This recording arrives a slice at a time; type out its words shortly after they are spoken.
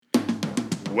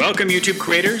Welcome, YouTube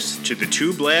creators, to the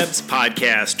Tube Labs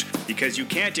podcast, because you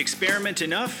can't experiment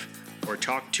enough or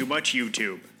talk too much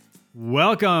YouTube.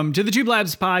 Welcome to the Tube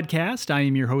Labs podcast. I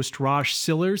am your host, Rosh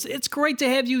Sillers. It's great to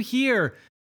have you here.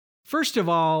 First of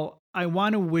all, I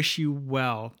want to wish you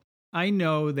well. I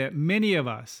know that many of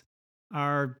us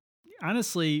are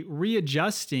honestly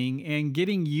readjusting and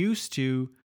getting used to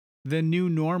the new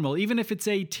normal. Even if it's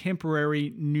a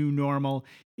temporary new normal,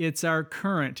 it's our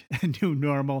current new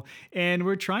normal. And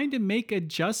we're trying to make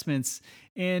adjustments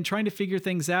and trying to figure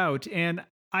things out. And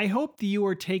I hope that you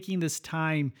are taking this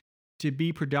time to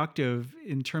be productive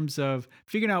in terms of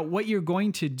figuring out what you're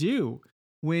going to do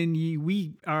when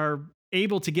we are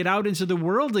able to get out into the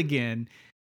world again.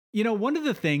 You know, one of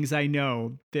the things I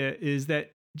know that is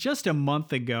that just a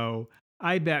month ago,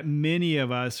 I bet many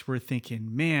of us were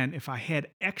thinking, man, if I had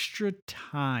extra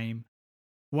time,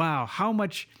 wow, how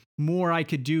much more I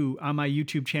could do on my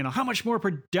YouTube channel, how much more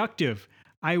productive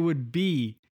I would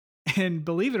be. And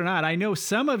believe it or not, I know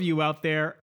some of you out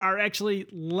there are actually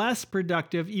less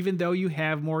productive, even though you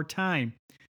have more time.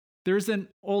 There's an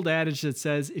old adage that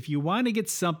says, if you want to get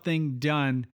something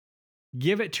done,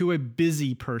 give it to a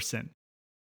busy person.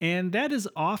 And that is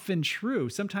often true.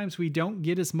 Sometimes we don't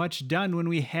get as much done when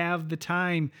we have the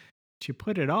time to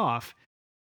put it off.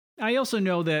 I also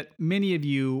know that many of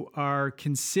you are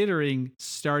considering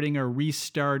starting or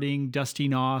restarting,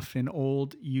 dusting off an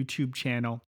old YouTube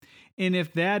channel. And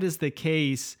if that is the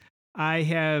case, I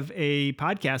have a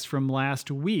podcast from last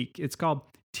week. It's called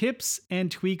Tips and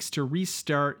Tweaks to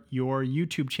Restart Your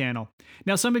YouTube Channel.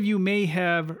 Now, some of you may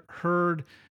have heard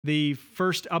the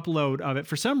first upload of it.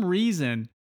 For some reason,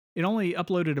 it only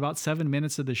uploaded about 7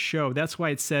 minutes of the show. That's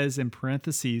why it says in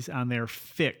parentheses on there,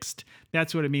 fixed.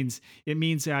 That's what it means. It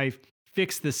means I've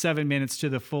fixed the 7 minutes to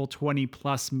the full 20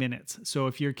 plus minutes. So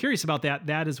if you're curious about that,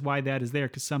 that is why that is there,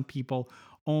 because some people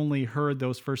only heard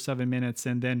those first 7 minutes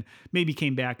and then maybe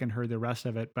came back and heard the rest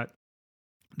of it. But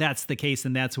that's the case,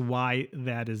 and that's why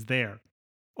that is there.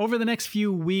 Over the next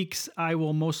few weeks, I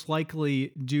will most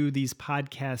likely do these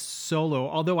podcasts solo,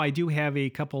 although I do have a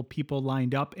couple people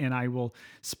lined up and I will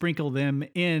sprinkle them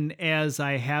in as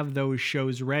I have those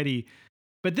shows ready.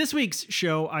 But this week's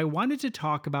show, I wanted to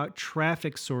talk about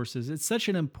traffic sources. It's such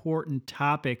an important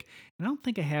topic, and I don't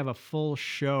think I have a full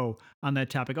show on that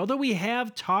topic, although we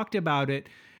have talked about it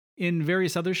in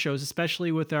various other shows,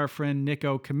 especially with our friend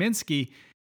Nico Kaminsky,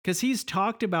 because he's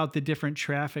talked about the different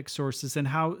traffic sources and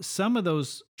how some of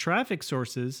those traffic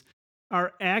sources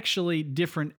are actually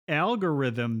different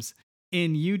algorithms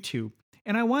in YouTube.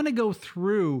 And I want to go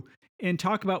through and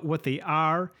talk about what they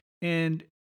are and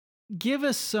give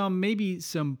us maybe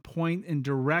some point and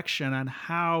direction on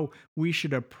how we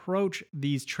should approach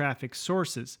these traffic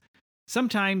sources.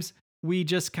 Sometimes we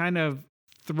just kind of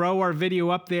throw our video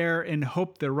up there and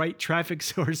hope the right traffic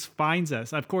source finds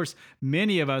us. Of course,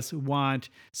 many of us want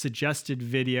suggested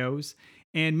videos,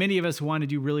 and many of us want to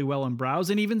do really well in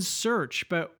browse and even search.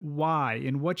 But why?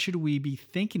 And what should we be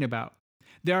thinking about?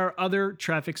 There are other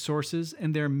traffic sources,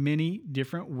 and there are many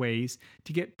different ways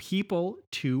to get people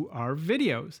to our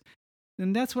videos.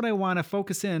 And that's what I want to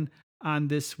focus in on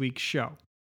this week's show.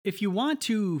 If you want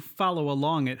to follow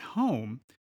along at home,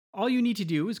 all you need to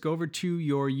do is go over to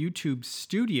your YouTube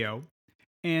studio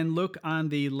and look on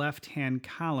the left-hand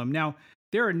column. Now,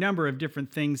 there are a number of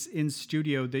different things in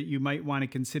Studio that you might want to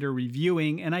consider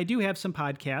reviewing, and I do have some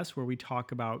podcasts where we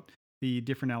talk about the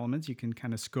different elements. You can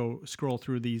kind of scroll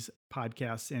through these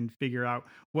podcasts and figure out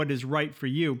what is right for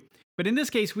you. But in this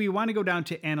case, we want to go down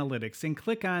to Analytics and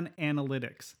click on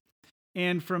Analytics.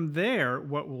 And from there,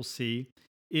 what we'll see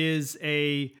is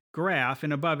a graph,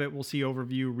 and above it, we'll see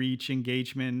overview, reach,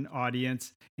 engagement,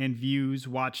 audience, and views,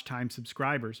 watch time,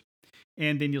 subscribers.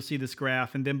 And then you'll see this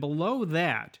graph. And then below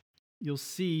that, you'll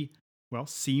see,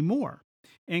 see more.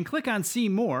 And click on see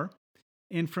more.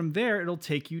 And from there, it'll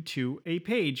take you to a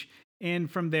page. And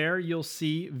from there, you'll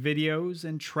see videos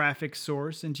and traffic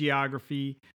source and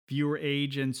geography, viewer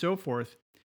age, and so forth.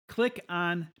 Click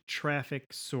on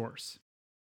traffic source.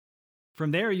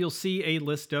 From there, you'll see a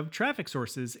list of traffic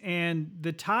sources, and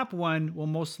the top one will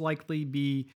most likely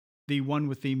be the one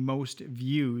with the most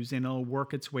views, and it'll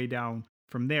work its way down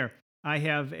from there. I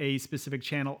have a specific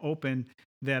channel open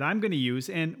that I'm going to use,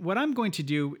 and what I'm going to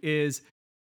do is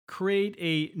create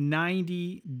a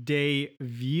 90-day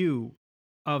view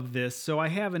of this, so I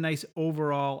have a nice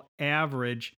overall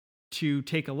average to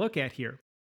take a look at here.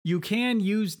 You can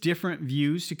use different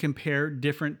views to compare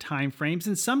different time frames,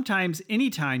 and sometimes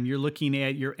anytime you're looking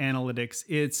at your analytics,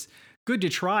 it's good to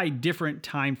try different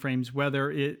time frames, whether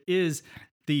it is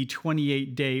the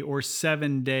 28-day or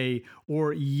 7-day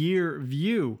or year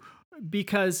view,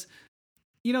 because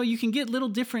you can get little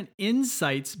different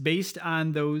insights based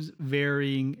on those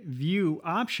varying view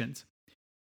options.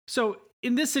 So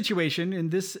in this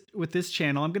situation, with this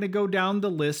channel, I'm going to go down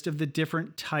the list of the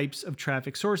different types of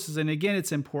traffic sources. And again,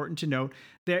 it's important to note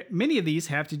that many of these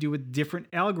have to do with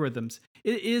different algorithms.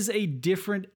 It is a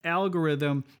different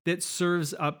algorithm that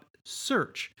serves up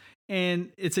search.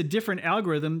 And it's a different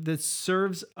algorithm that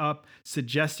serves up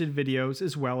suggested videos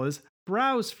as well as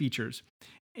browse features.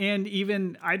 And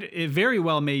even it very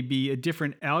well may be a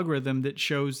different algorithm that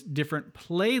shows different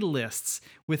playlists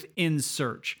within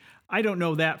search. I don't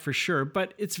know that for sure,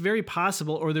 but it's very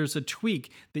possible, or there's a tweak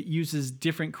that uses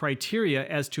different criteria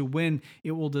as to when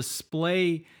it will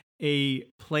display a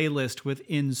playlist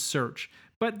within search.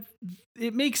 But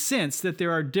it makes sense that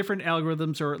there are different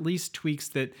algorithms, or at least tweaks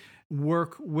that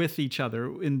work with each other.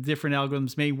 And different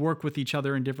algorithms may work with each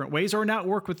other in different ways or not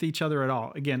work with each other at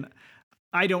all. Again,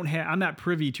 I'm not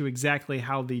privy to exactly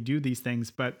how they do these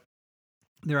things, but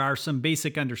there are some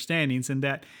basic understandings in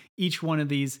that each one of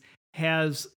these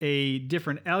has a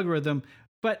different algorithm.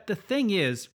 But the thing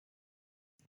is,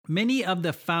 many of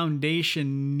the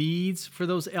foundation needs for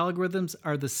those algorithms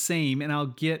are the same, and I'll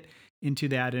get into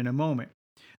that in a moment.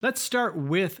 Let's start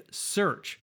with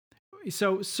search.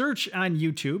 So search on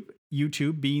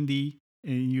YouTube being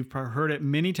and you've heard it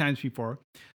many times before,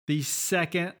 the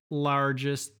second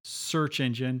largest search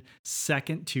engine,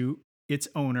 second to its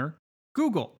owner,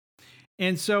 Google.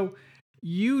 And so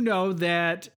you know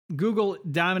that Google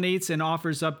dominates and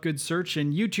offers up good search,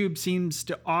 and YouTube seems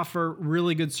to offer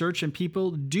really good search, and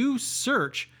people do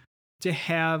search to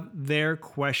have their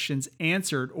questions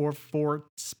answered or for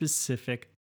specific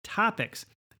topics.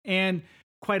 And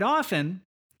quite often,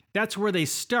 that's where they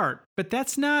start, but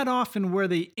that's not often where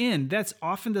they end. That's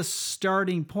often the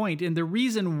starting point. And the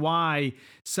reason why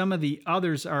some of the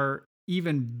others are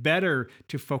even better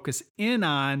to focus in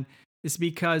on is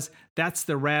because that's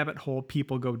the rabbit hole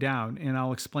people go down. And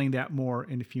I'll explain that more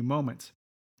in a few moments.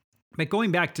 But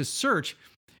going back to search,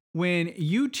 when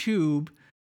YouTube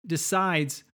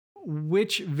decides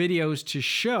which videos to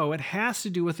show, it has to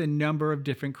do with a number of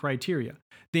different criteria.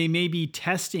 They may be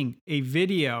testing a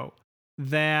video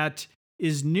that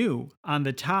is new on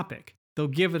the topic. They'll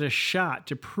give it a shot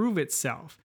to prove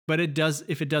itself, but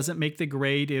if it doesn't make the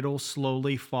grade, it'll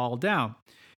slowly fall down.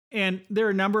 And there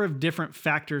are a number of different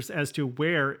factors as to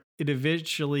where it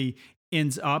eventually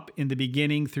ends up in the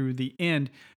beginning through the end,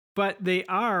 but they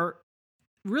are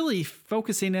really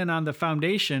focusing in on the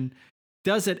foundation.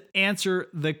 Does it answer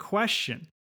the question?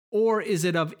 Or is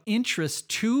it of interest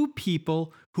to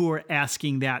people who are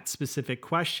asking that specific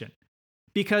question?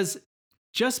 Because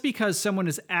just because someone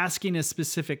is asking a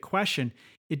specific question,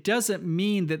 it doesn't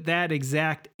mean that that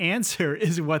exact answer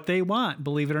is what they want,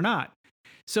 believe it or not.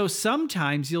 So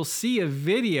sometimes you'll see a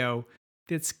video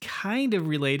that's kind of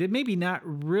related, maybe not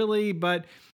really, but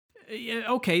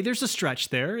okay, there's a stretch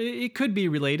there. It could be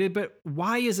related, but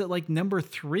why is it like number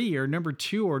 3 or number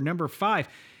 2 or number 5?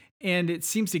 And it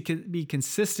seems to be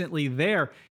consistently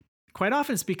there. Quite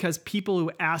often it's because people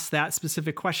who asked that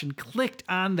specific question clicked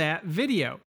on that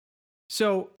video.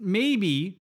 So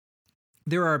maybe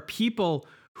there are people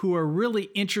who are really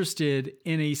interested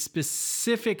in a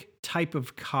specific type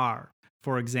of car,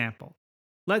 for example.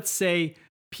 Let's say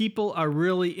people are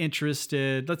really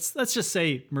interested, let's just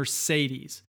say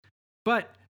Mercedes.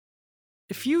 But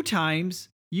a few times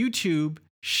YouTube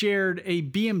shared a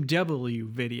BMW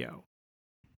video.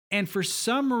 And for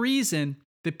some reason,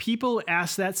 the people who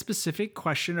asked that specific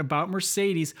question about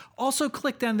Mercedes also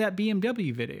clicked on that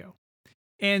BMW video.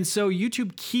 And so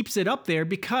YouTube keeps it up there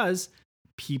because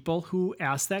people who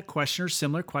ask that question or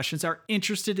similar questions are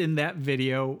interested in that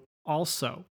video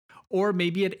also. Or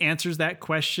maybe it answers that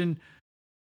question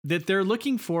that they're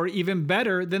looking for even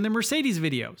better than the Mercedes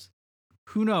videos.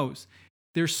 Who knows?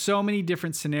 There's so many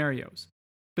different scenarios.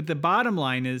 But the bottom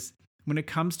line is, when it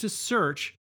comes to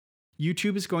search,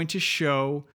 YouTube is going to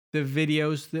show the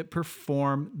videos that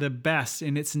perform the best.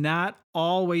 And it's not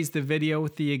always the video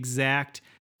with the exact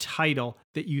title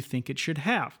that you think it should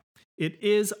have. It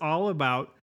is all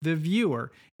about the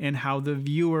viewer and how the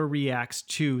viewer reacts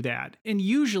to that. And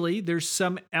usually there's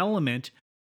some element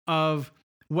of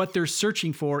what they're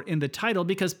searching for in the title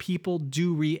because people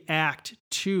do react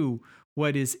to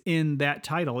what is in that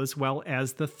title as well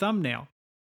as the thumbnail.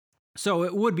 So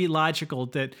it would be logical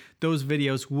that those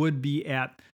videos would be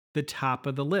at the top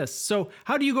of the list. So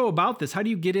how do you go about this? How do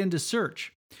you get into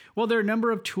search? Well, there are a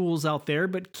number of tools out there,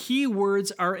 but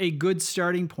keywords are a good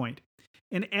starting point.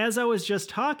 And as I was just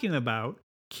talking about,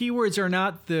 keywords are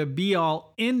not the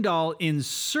be-all, end-all in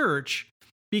search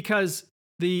because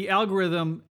the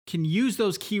algorithm can use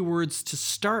those keywords to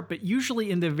start, but usually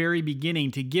in the very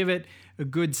beginning to give it a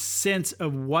good sense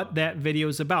of what that video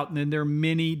is about. And then there are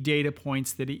many data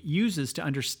points that it uses to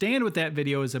understand what that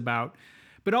video is about.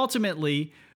 But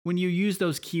ultimately, when you use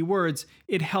those keywords,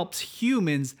 it helps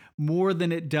humans more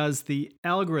than it does the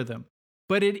algorithm.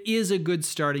 But it is a good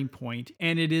starting point,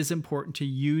 and it is important to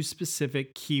use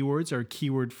specific keywords or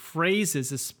keyword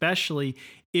phrases, especially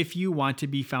if you want to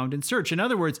be found in search. In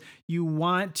other words, you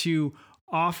want to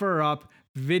offer up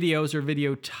videos or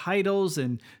video titles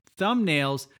and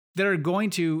thumbnails that are going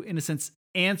to, in a sense,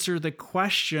 answer the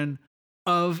question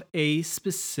of a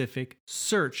specific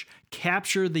search,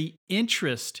 capture the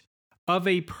interest of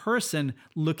a person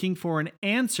looking for an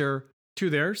answer to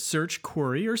their search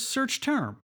query or search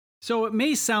term. So it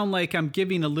may sound like I'm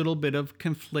giving a little bit of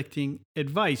conflicting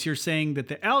advice. You're saying that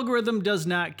the algorithm does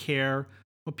not care.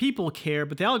 Well, people care,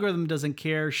 but the algorithm doesn't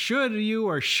care. Should you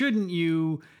or shouldn't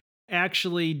you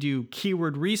actually do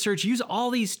keyword research? Use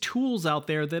all these tools out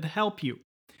there that help you.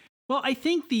 Well, I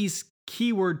think these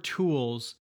keyword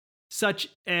tools, such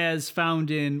as found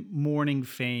in Morning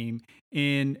Fame,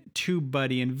 in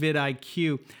TubeBuddy, and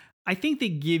vidIQ, I think they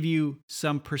give you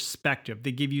some perspective.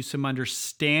 They give you some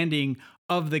understanding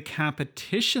of the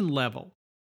competition level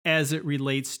as it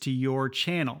relates to your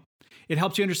channel. It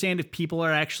helps you understand if people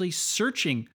are actually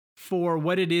searching for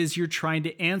what it is you're trying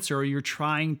to answer or you're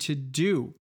trying to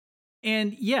do.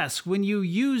 And yes, when you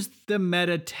use the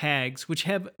meta tags, which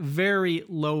have very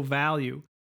low value,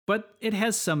 but it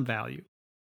has some value,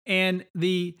 and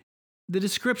the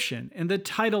description and the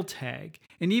title tag,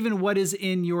 and even what is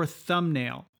in your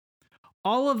thumbnail,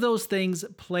 all of those things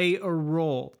play a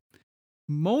role,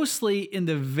 mostly in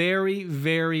the very,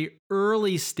 very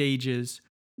early stages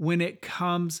when it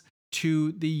comes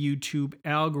to the YouTube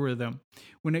algorithm.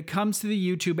 When it comes to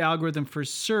the YouTube algorithm for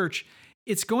search,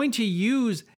 it's going to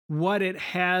use what it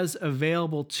has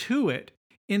available to it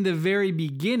in the very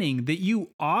beginning that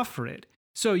you offer it.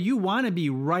 So you want to be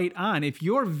right on. If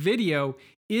your video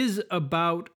is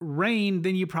about rain,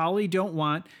 then you probably don't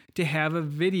want to have a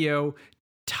video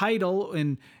title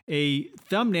and a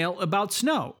thumbnail about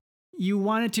snow. You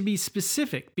want it to be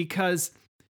specific because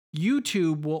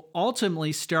YouTube will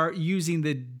ultimately start using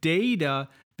the data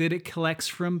that it collects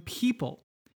from people.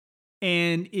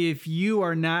 And if you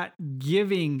are not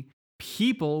giving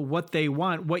people what they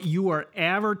want, what you are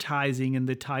advertising in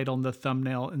the title and the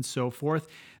thumbnail and so forth,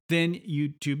 then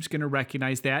YouTube's going to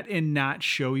recognize that and not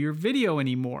show your video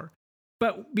anymore.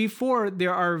 But before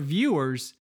there are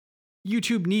viewers,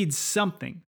 YouTube needs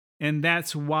something. And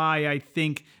that's why I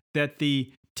think that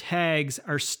the tags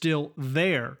are still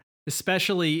there,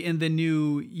 especially in the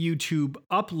new YouTube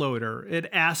uploader. It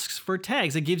asks for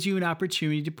tags. It gives you an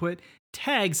opportunity to put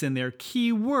tags in there,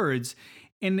 keywords.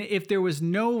 And if there was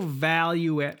no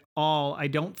value at all, I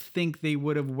don't think they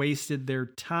would have wasted their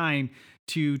time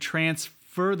to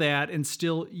transfer that and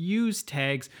still use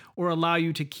tags or allow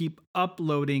you to keep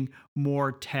uploading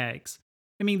more tags.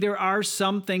 I mean, there are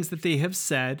some things that they have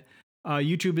said.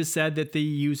 YouTube has said that they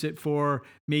use it for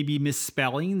maybe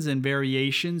misspellings and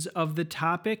variations of the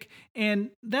topic.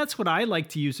 And that's what I like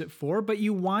to use it for. But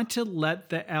you want to let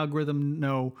the algorithm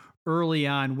know early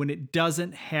on when it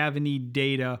doesn't have any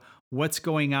data what's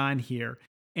going on here,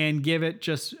 and give it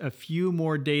just a few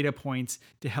more data points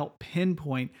to help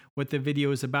pinpoint what the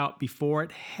video is about before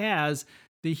it has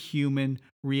the human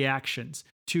reactions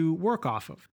to work off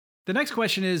of. The next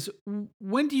question is,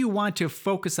 when do you want to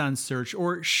focus on search,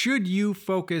 or should you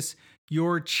focus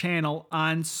your channel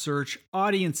on search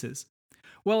audiences?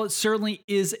 Well, it certainly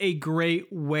is a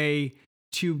great way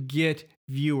to get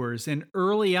viewers. And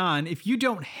early on, if you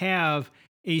don't have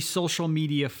a social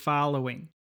media following,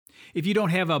 if you don't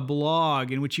have a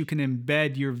blog in which you can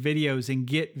embed your videos and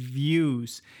get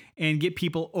views and get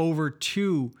people over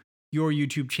to your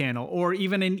YouTube channel, or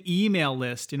even an email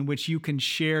list in which you can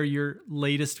share your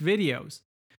latest videos.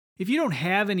 If you don't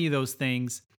have any of those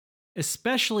things,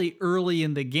 especially early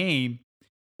in the game,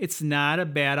 it's not a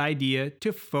bad idea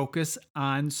to focus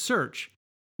on search.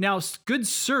 Now, good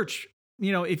search,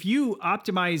 if you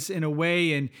optimize in a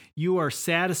way and you are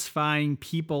satisfying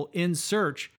people in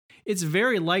search, it's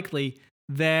very likely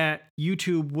that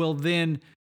YouTube will then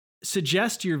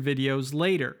suggest your videos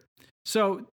later.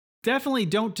 So definitely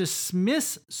don't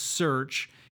dismiss search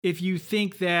if you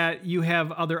think that you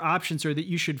have other options or that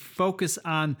you should focus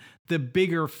on the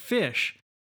bigger fish.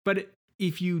 But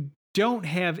if you don't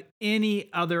have any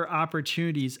other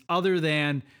opportunities other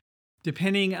than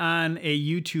depending on a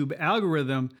YouTube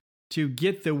algorithm to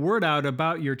get the word out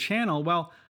about your channel,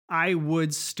 well, I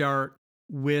would start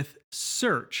with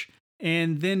search.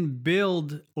 and then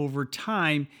build over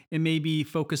time and maybe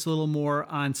focus a little more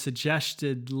on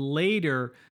suggested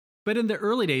later. But in the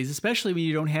early days, especially when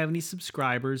you don't have any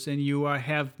subscribers and you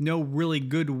have no really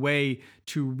good way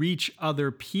to reach other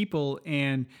people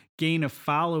and gain a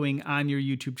following on your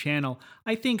YouTube channel,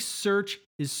 I think search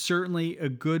is certainly a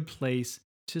good place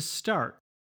to start.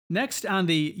 Next on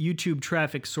the YouTube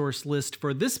traffic source list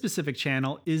for this specific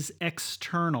channel is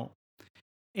external.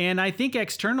 And I think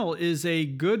external is a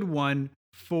good one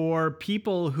for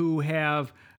people who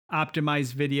have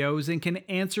optimized videos and can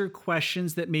answer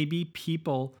questions that maybe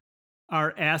people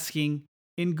are asking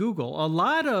in Google. A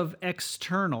lot of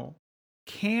external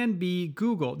can be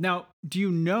Google. Now, do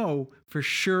you know for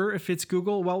sure if it's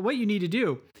Google? Well, what you need to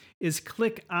do is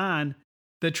click on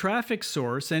the traffic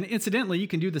source. And incidentally, you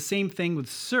can do the same thing with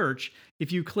search.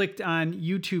 If you clicked on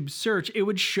YouTube search, it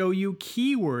would show you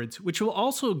keywords, which will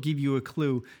also give you a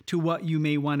clue to what you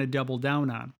may want to double down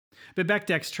on. But back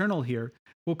to external here,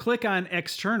 we'll click on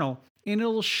external and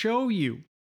it'll show you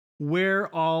where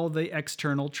all the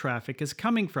external traffic is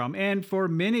coming from. And for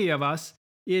many of us,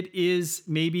 it is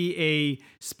maybe a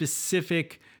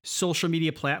specific social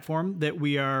media platform that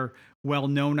we are well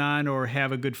known on or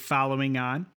have a good following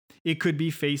on. It could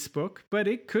be Facebook, but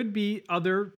it could be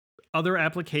other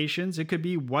applications. It could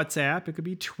be WhatsApp, it could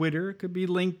be Twitter, it could be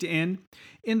LinkedIn.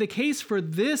 In the case for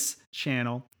this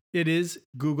channel, it is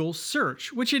Google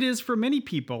search, which it is for many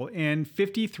people, and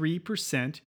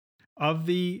 53% of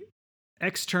the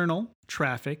external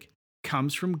traffic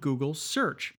comes from Google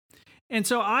search. And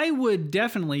so I would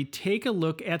definitely take a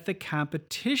look at the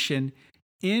competition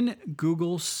in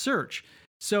Google search.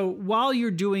 So while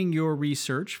you're doing your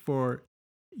research for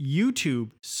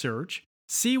YouTube search,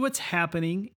 see what's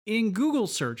happening in Google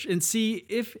search and see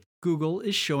if Google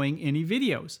is showing any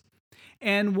videos.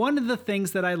 And one of the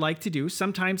things that I like to do,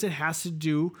 sometimes it has to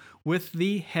do with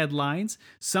the headlines,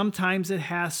 sometimes it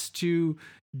has to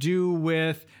do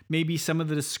with maybe some of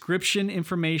the description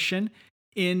information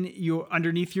in your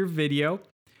underneath your video.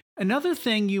 Another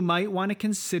thing you might want to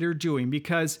consider doing,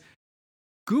 because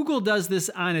Google does this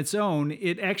on its own,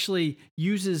 it actually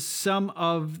uses some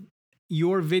of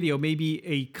your video, maybe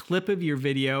a clip of your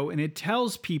video, and it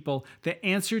tells people the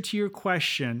answer to your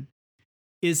question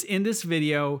is in this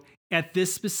video at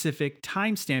this specific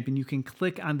timestamp. And you can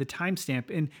click on the timestamp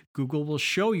and Google will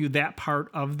show you that part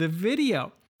of the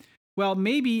video. Well,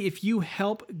 maybe if you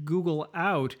help Google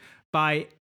out by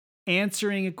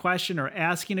answering a question or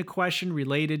asking a question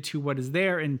related to what is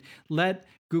there and let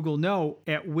Google know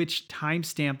at which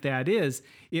timestamp that is,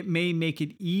 it may make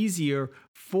it easier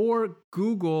for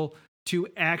Google to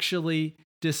actually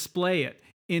display it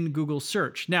in Google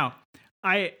search. Now,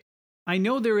 I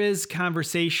know there is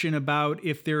conversation about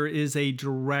if there is a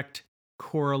direct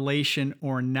correlation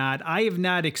or not. I have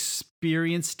not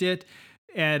experienced it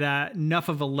at enough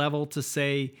of a level to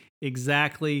say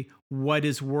exactly what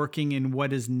is working and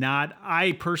what is not.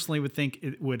 I personally would think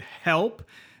it would help.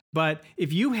 But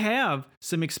if you have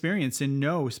some experience and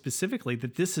know specifically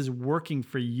that this is working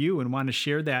for you and want to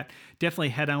share that, definitely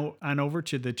head on over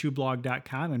to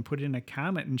the2blog.com and put in a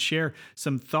comment and share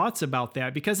some thoughts about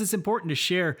that, because it's important to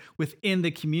share within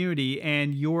the community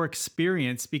and your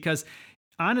experience, because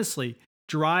honestly,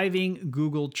 driving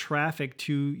Google traffic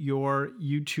to your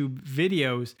YouTube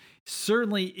videos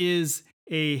certainly is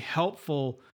a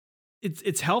helpful,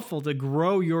 it's helpful to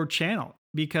grow your channel.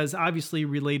 Because obviously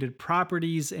related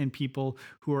properties and people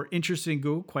who are interested in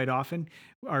Google quite often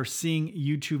are seeing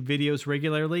YouTube videos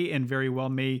regularly and very well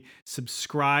may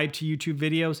subscribe to YouTube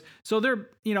videos. So they're,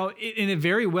 and it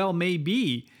very well may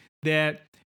be that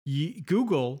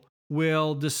Google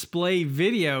will display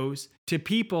videos to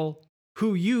people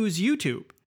who use YouTube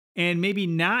and maybe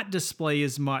not display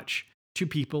as much to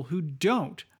people who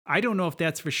don't. I don't know if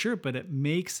that's for sure, but it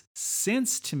makes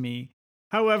sense to me.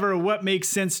 However, what makes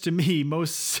sense to me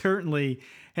most certainly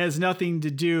has nothing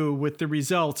to do with the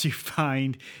results you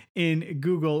find in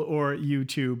Google or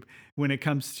YouTube when it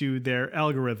comes to their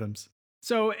algorithms.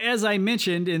 So as I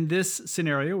mentioned in this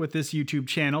scenario with this YouTube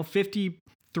channel,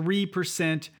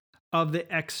 53% of the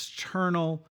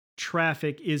external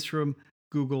traffic is from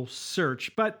Google search,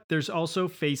 but there's also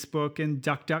Facebook and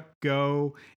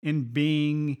DuckDuckGo and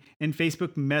Bing and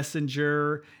Facebook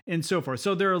Messenger and so forth.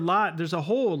 So there's a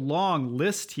whole long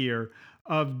list here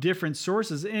of different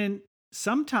sources. And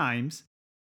sometimes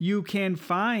you can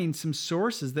find some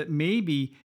sources that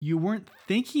maybe you weren't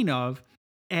thinking of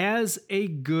as a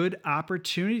good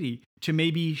opportunity to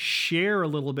maybe share a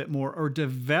little bit more or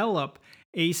develop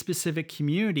a specific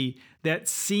community that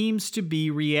seems to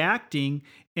be reacting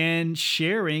and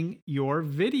sharing your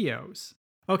videos.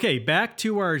 Okay, back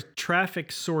to our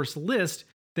traffic source list.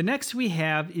 The next we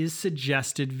have is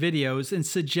suggested videos, and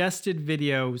suggested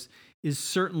videos is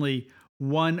certainly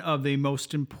one of the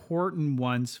most important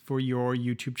ones for your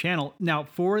YouTube channel. Now,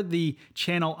 for the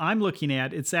channel I'm looking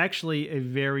at, it's actually a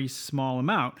very small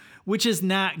amount, which is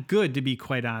not good, to be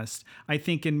quite honest. I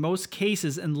think in most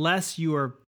cases, unless you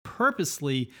are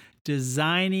purposely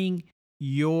designing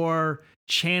your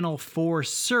channel for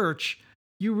search,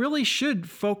 you really should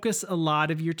focus a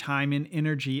lot of your time and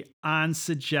energy on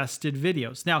suggested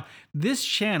videos. Now, this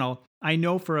channel, I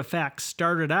know for a fact,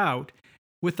 started out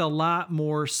with a lot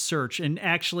more search and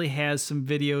actually has some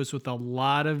videos with a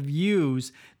lot of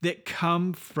views that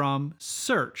come from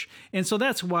search. And so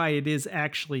that's why it is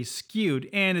actually skewed.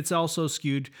 And it's also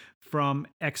skewed from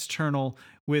external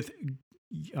with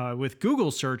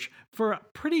Google search for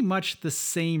pretty much the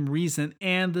same reason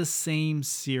and the same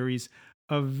series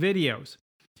of videos.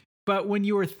 But when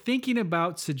you are thinking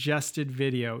about suggested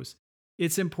videos,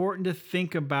 it's important to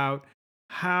think about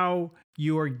how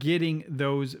you are getting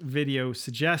those video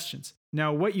suggestions.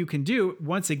 Now, what you can do,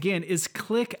 once again, is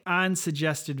click on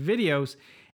suggested videos,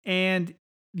 and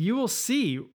you will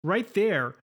see right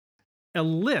there a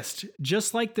list,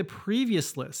 just like the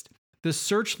previous list. The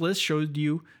search list showed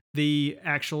you the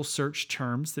actual search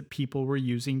terms that people were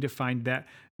using to find that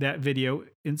video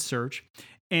in search.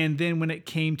 And then when it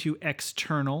came to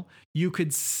external, you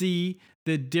could see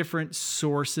the different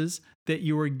sources that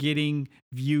you were getting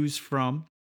views from.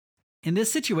 In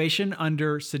this situation,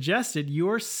 under suggested,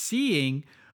 you're seeing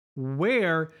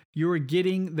where you're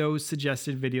getting those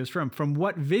suggested videos from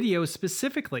what video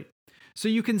specifically. So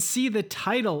you can see the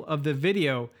title of the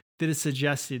video that is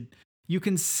suggested. You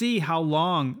can see how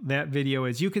long that video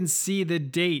is. You can see the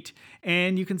date,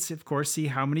 and you can, of course, see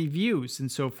how many views and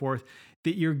so forth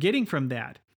that you're getting from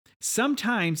that.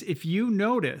 Sometimes if you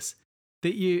notice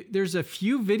that there's a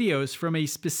few videos from a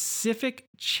specific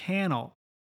channel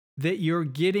that you're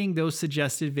getting those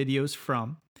suggested videos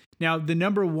from. Now, the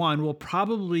number one will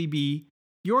probably be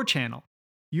your channel.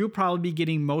 You'll probably be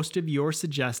getting most of your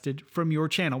suggested from your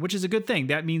channel, which is a good thing.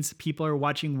 That means people are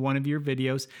watching one of your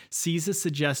videos, sees a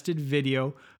suggested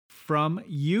video from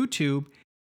YouTube,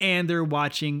 and they're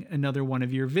watching another one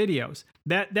of your videos.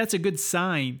 That's a good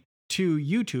sign to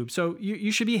YouTube. So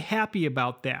you should be happy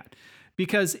about that,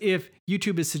 because if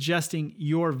YouTube is suggesting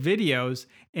your videos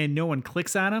and no one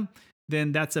clicks on them,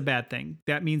 then that's a bad thing.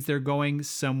 That means they're going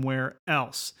somewhere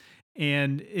else.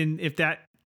 And if that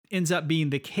ends up being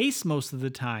the case most of the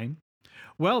time,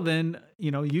 well, then,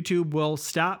 YouTube will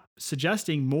stop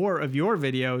suggesting more of your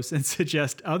videos and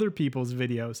suggest other people's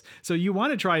videos. So you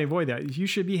want to try and avoid that. You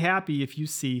should be happy if you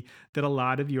see that a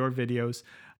lot of your videos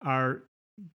are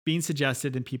being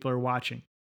suggested and people are watching.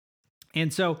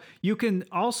 And so you can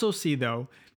also see, though,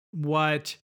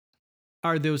 what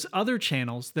are those other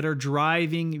channels that are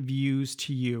driving views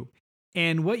to you.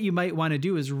 And what you might want to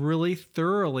do is really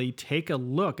thoroughly take a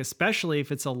look, especially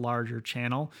if it's a larger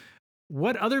channel.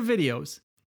 What other videos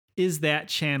is that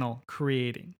channel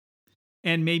creating?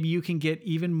 And maybe you can get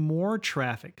even more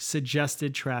traffic,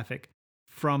 suggested traffic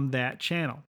from that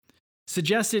channel.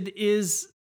 Suggested is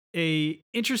an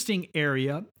interesting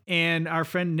area, and our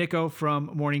friend Nico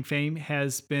from Morning Fame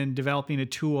has been developing a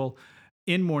tool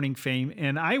in Morning Fame,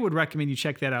 and I would recommend you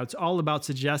check that out. It's all about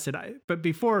suggested. But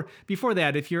before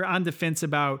that, if you're on the fence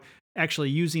about actually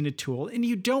using a tool, and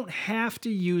you don't have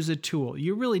to use a tool,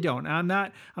 you really don't. I'm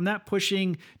not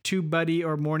pushing TubeBuddy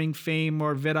or Morning Fame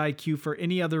or vidIQ for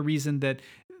any other reason. That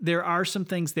there are some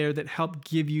things there that help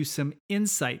give you some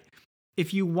insight.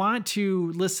 If you want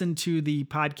to listen to the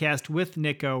podcast with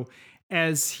Nico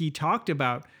as he talked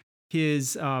about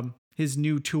his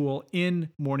new tool in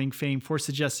Morning Fame for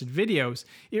suggested videos,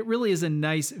 it really is a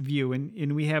nice view,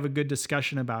 and we have a good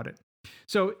discussion about it.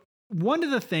 So one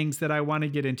of the things that I want to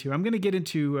get into, I'm going to get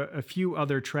into a few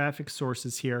other traffic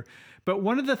sources here, but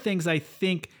one of the things I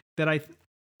think that I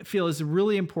feel is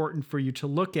really important for you to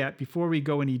look at before we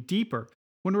go any deeper,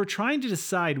 when we're trying to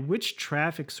decide which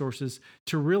traffic sources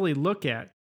to really look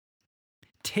at,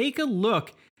 take a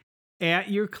look at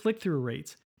your click-through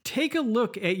rates. Take a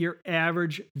look at your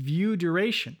average view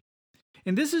duration.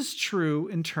 And this is true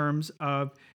in terms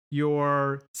of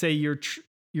your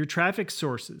traffic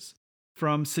sources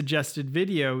from suggested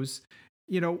videos.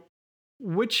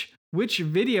 Which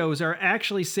videos are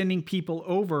actually sending people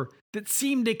over that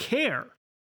seem to care.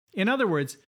 In other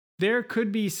words, there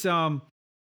could be some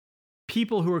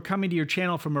people who are coming to your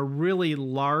channel from a really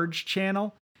large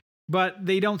channel, but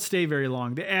they don't stay very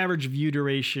long. The average view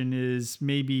duration is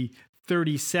maybe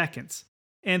 30 seconds.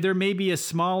 And there may be a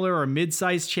smaller or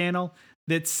mid-sized channel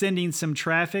that's sending some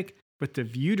traffic, but the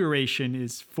view duration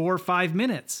is 4 or 5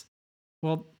 minutes.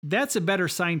 Well, that's a better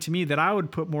sign to me that I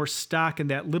would put more stock in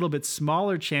that little bit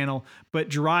smaller channel, but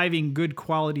driving good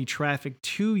quality traffic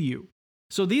to you.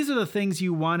 So these are the things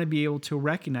you want to be able to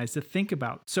recognize, to think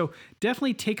about. So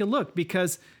definitely take a look,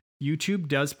 because YouTube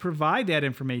does provide that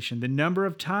information. The number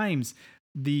of times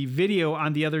the video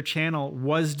on the other channel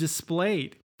was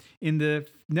displayed. In the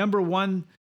number one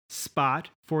spot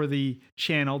for the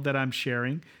channel that I'm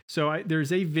sharing,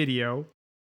 there's a video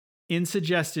in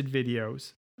suggested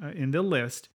videos in the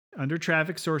list under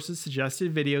traffic sources,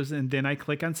 suggested videos, and then I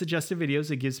click on suggested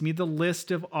videos. It gives me the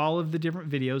list of all of the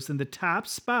different videos. In the top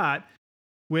spot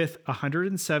with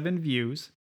 107 views,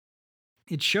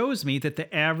 it shows me that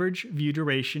the average view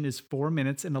duration is 4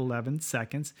 minutes and 11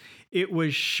 seconds. It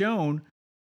was shown,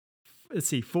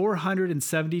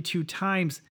 472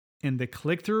 times, and the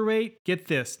click-through rate, get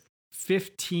this,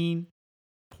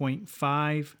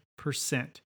 15.5%.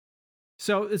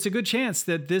 So it's a good chance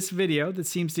that this video that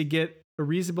seems to get a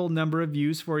reasonable number of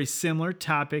views for a similar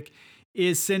topic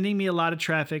is sending me a lot of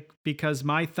traffic, because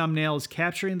my thumbnail is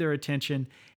capturing their attention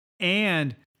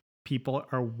and people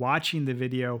are watching the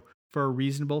video for a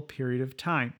reasonable period of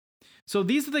time. So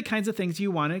these are the kinds of things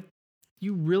you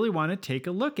really want to take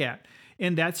a look at.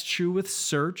 And that's true with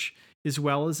search as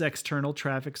well as external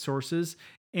traffic sources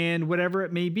and whatever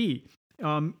it may be,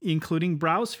 including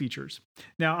browse features.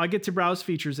 Now, I'll get to browse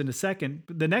features in a second.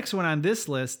 The next one on this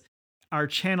list are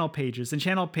channel pages. And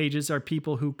channel pages are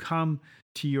people who come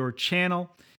to your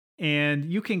channel. And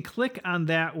you can click on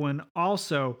that one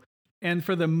also. And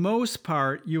for the most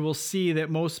part, you will see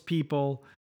that most people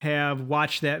have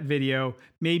watched that video.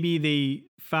 Maybe they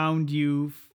found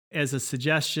you as a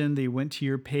suggestion. They went to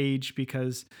your page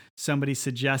because somebody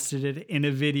suggested it in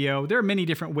a video. There are many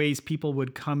different ways people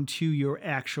would come to your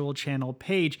actual channel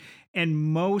page, and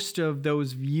most of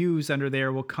those views under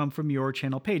there will come from your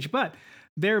channel page. But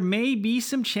there may be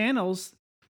some channels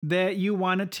that you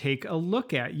want to take a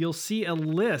look at. You'll see a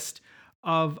list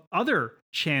of other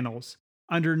channels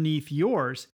underneath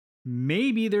yours.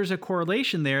 Maybe there's a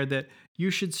correlation there that you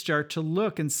should start to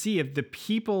look and see if the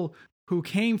people who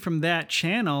came from that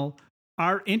channel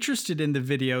are interested in the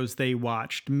videos they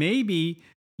watched. Maybe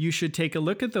you should take a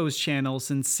look at those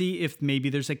channels and see if maybe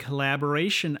there's a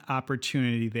collaboration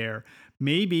opportunity there.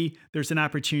 Maybe there's an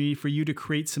opportunity for you to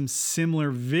create some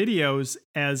similar videos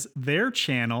as their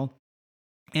channel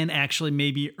and actually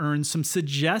maybe earn some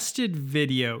suggested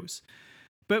videos.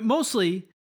 But mostly,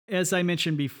 as I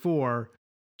mentioned before,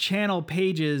 channel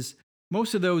pages,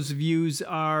 most of those views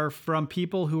are from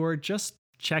people who are just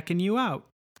checking you out.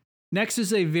 Next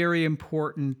is a very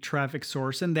important traffic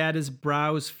source, and that is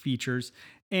browse features.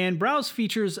 And browse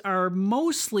features are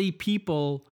mostly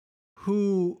people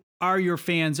who are your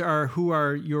fans or who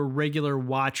are your regular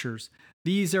watchers.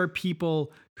 These are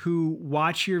people who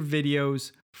watch your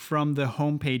videos from the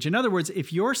homepage. In other words,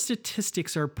 if your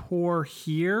statistics are poor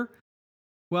here,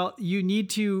 well, you need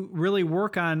to really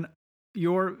work on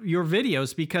your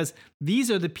videos, because these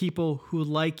are the people who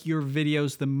like your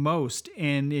videos the most.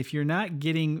 And if you're not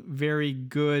getting very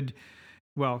good,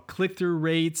 click-through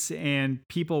rates and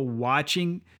people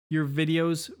watching your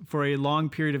videos for a long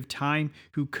period of time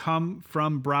who come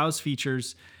from browse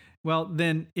features, well,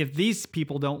 then if these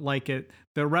people don't like it,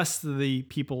 the rest of the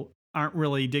people aren't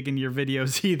really digging your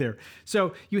videos either.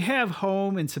 So you have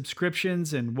home and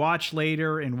subscriptions and watch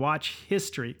later and watch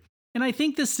history. And I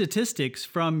think the statistics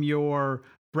from your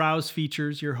browse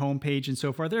features, your homepage and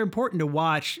so forth, they're important to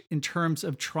watch in terms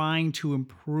of trying to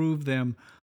improve them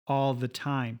all the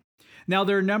time. Now,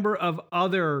 there are a number of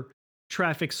other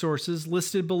traffic sources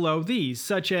listed below these,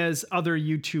 such as other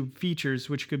YouTube features,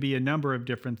 which could be a number of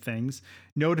different things.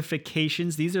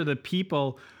 Notifications, these are the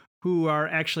people who are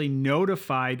actually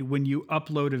notified when you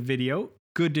upload a video.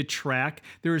 Good to track.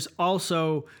 There's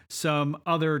also some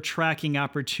other tracking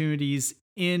opportunities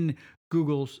in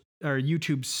Google's or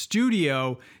YouTube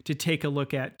Studio to take a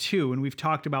look at too. And we've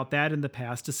talked about that in the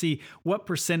past to see what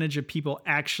percentage of people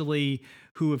actually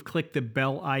who have clicked the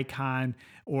bell icon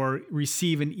or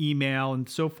receive an email and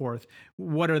so forth,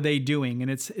 what are they doing?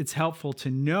 And it's helpful to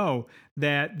know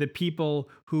that the people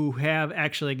who have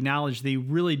actually acknowledged they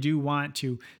really do want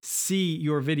to see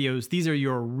your videos, these are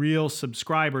your real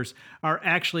subscribers, are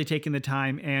actually taking the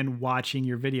time and watching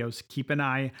your videos. Keep an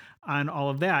eye on all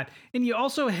of that. And you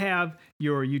also have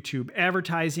your YouTube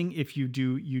advertising. If you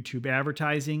do YouTube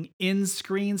advertising, in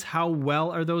screens, how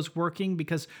well are those working?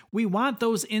 Because we want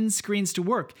those in screens to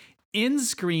work. In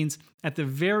screens at the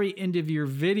very end of your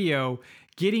video,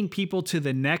 getting people to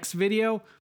the next video,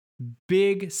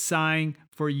 big sign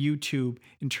for YouTube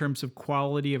in terms of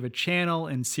quality of a channel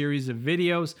and series of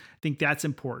videos. I think that's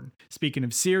important. Speaking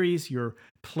of series, your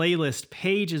playlist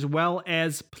page as well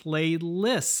as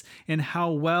playlists and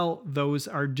how well those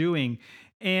are doing.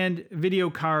 And video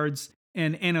cards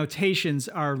and annotations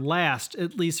are last,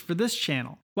 at least for this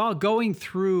channel. While going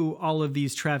through all of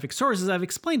these traffic sources, I've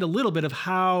explained a little bit of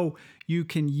how you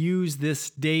can use this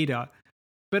data.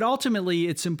 But ultimately,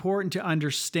 it's important to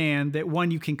understand that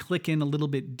one, you can click in a little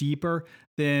bit deeper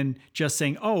than just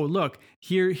saying, oh, look,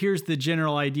 here's the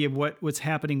general idea of what's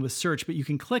happening with search. But you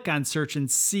can click on search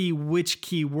and see which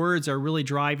keywords are really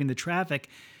driving the traffic.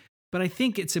 But I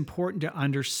think it's important to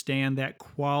understand that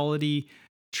quality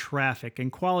traffic.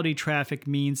 And quality traffic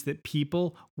means that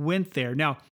people went there.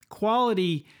 Now,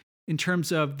 quality in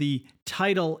terms of the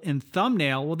title and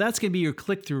thumbnail, well, that's going to be your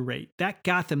click-through rate. That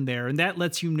got them there, and that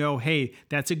lets you know, hey,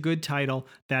 that's a good title,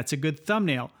 that's a good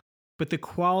thumbnail. But the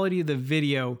quality of the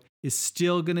video is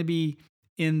still going to be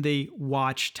in the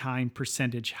watch time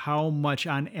percentage, how much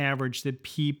on average that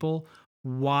people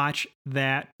watch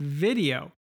that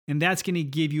video. And that's going to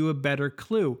give you a better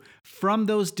clue from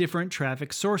those different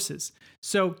traffic sources.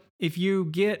 So if you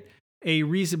get a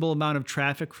reasonable amount of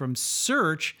traffic from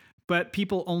search, but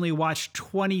people only watch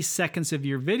 20 seconds of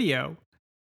your video,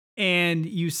 and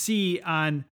you see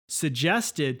on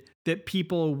suggested that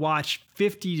people watch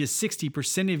 50 to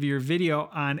 60% of your video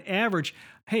on average,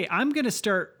 hey, I'm going to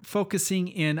start focusing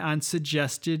in on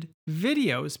suggested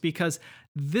videos, because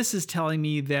this is telling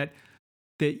me that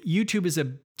YouTube is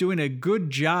doing a good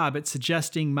job at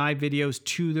suggesting my videos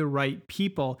to the right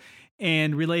people.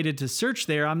 And related to search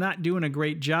there, I'm not doing a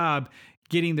great job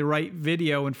getting the right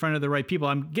video in front of the right people.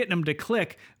 I'm getting them to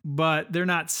click, but they're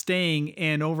not staying.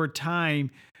 And over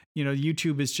time,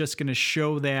 YouTube is just going to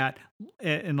show that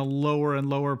in a lower and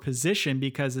lower position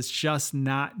because it's just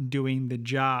not doing the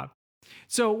job.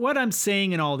 So what I'm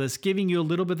saying in all this, giving you a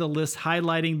little bit of the list,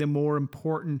 highlighting the more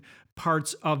important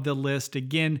parts of the list.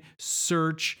 Again,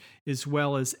 search as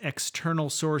well as external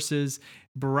sources,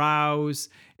 browse.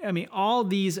 I mean, all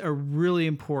these are really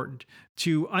important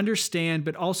to understand,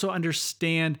 but also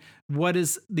understand what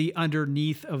is the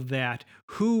underneath of that.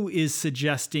 Who is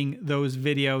suggesting those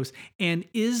videos? And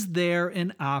is there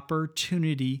an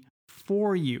opportunity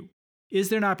for you? Is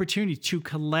there an opportunity to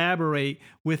collaborate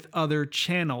with other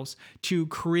channels, to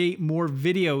create more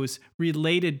videos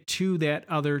related to that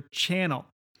other channel?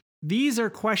 These are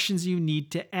questions you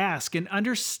need to ask, and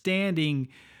understanding,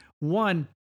 one,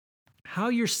 how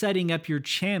you're setting up your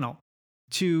channel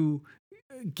to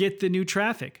get the new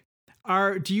traffic.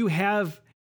 Do you have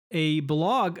a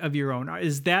blog of your own?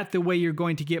 Is that the way you're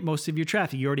going to get most of your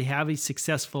traffic? You already have a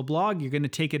successful blog. You're going to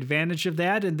take advantage of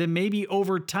that. And then maybe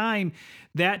over time,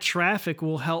 that traffic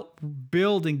will help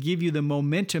build and give you the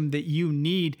momentum that you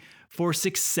need for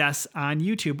success on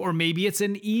YouTube. Or maybe it's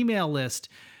an email list.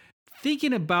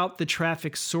 Thinking about the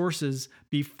traffic sources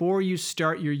before you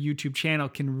start your YouTube channel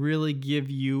can really give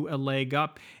you a leg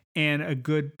up and a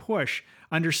good push.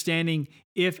 Understanding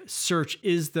if search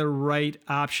is the right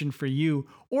option for you,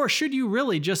 or should you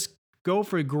really just go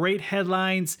for great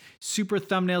headlines, super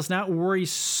thumbnails, not worry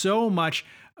so much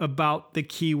about the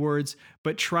keywords,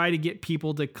 but try to get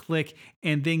people to click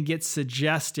and then get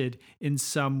suggested in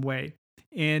some way.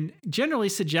 And generally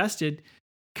suggested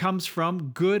comes from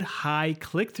good high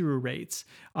click-through rates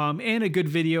and a good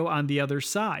video on the other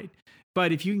side.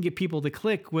 But if you can get people to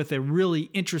click with a really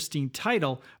interesting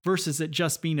title versus it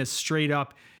just being a straight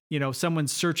up,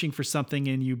 someone's searching for something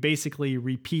and you basically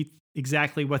repeat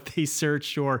exactly what they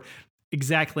searched or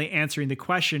exactly answering the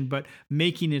question, but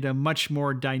making it a much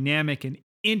more dynamic and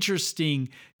interesting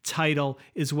title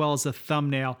as well as a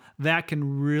thumbnail, that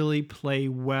can really play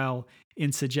well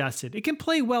in suggested. It can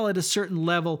play well at a certain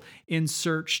level in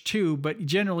search too, but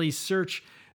generally search,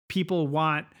 people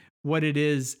want what it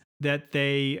is that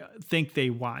they think they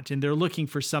want, and they're looking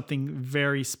for something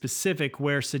very specific,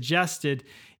 where suggested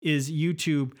is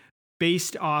YouTube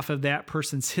based off of that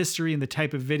person's history and the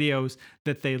type of videos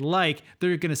that they like.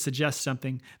 They're going to suggest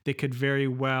something that could very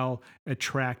well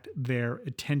attract their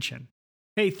attention.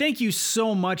 Hey, thank you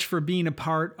so much for being a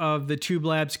part of the Tube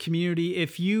Labs community.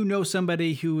 If you know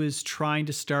somebody who is trying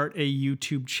to start a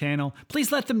YouTube channel,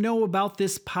 please let them know about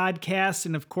this podcast.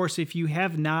 And of course, if you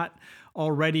have not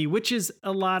already, which is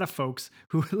a lot of folks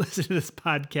who listen to this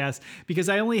podcast, because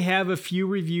I only have a few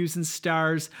reviews and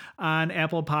stars on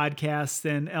Apple Podcasts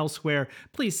and elsewhere,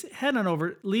 please head on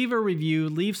over, leave a review,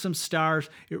 leave some stars.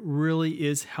 It really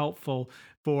is helpful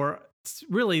for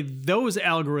really those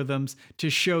algorithms to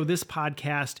show this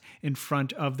podcast in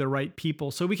front of the right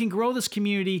people so we can grow this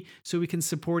community, so we can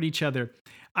support each other.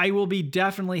 I will be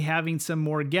definitely having some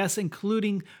more guests,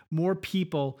 including more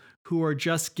people who are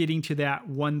just getting to that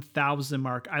 1,000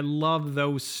 mark. I love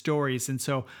those stories. And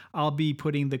so I'll be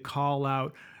putting the call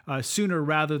out sooner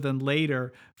rather than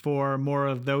later for more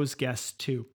of those guests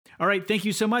too. All right. Thank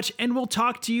you so much. And we'll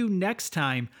talk to you next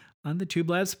time on the Tube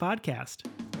Labs podcast.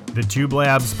 The Tube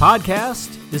Labs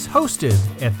podcast is hosted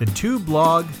at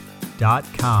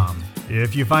thetubeblog.com.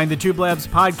 If you find the Tube Labs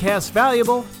podcast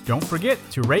valuable, don't forget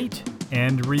to rate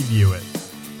and review it.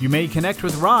 You may connect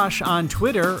with Rosh on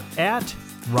Twitter at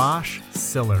Rosh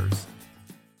Sillers.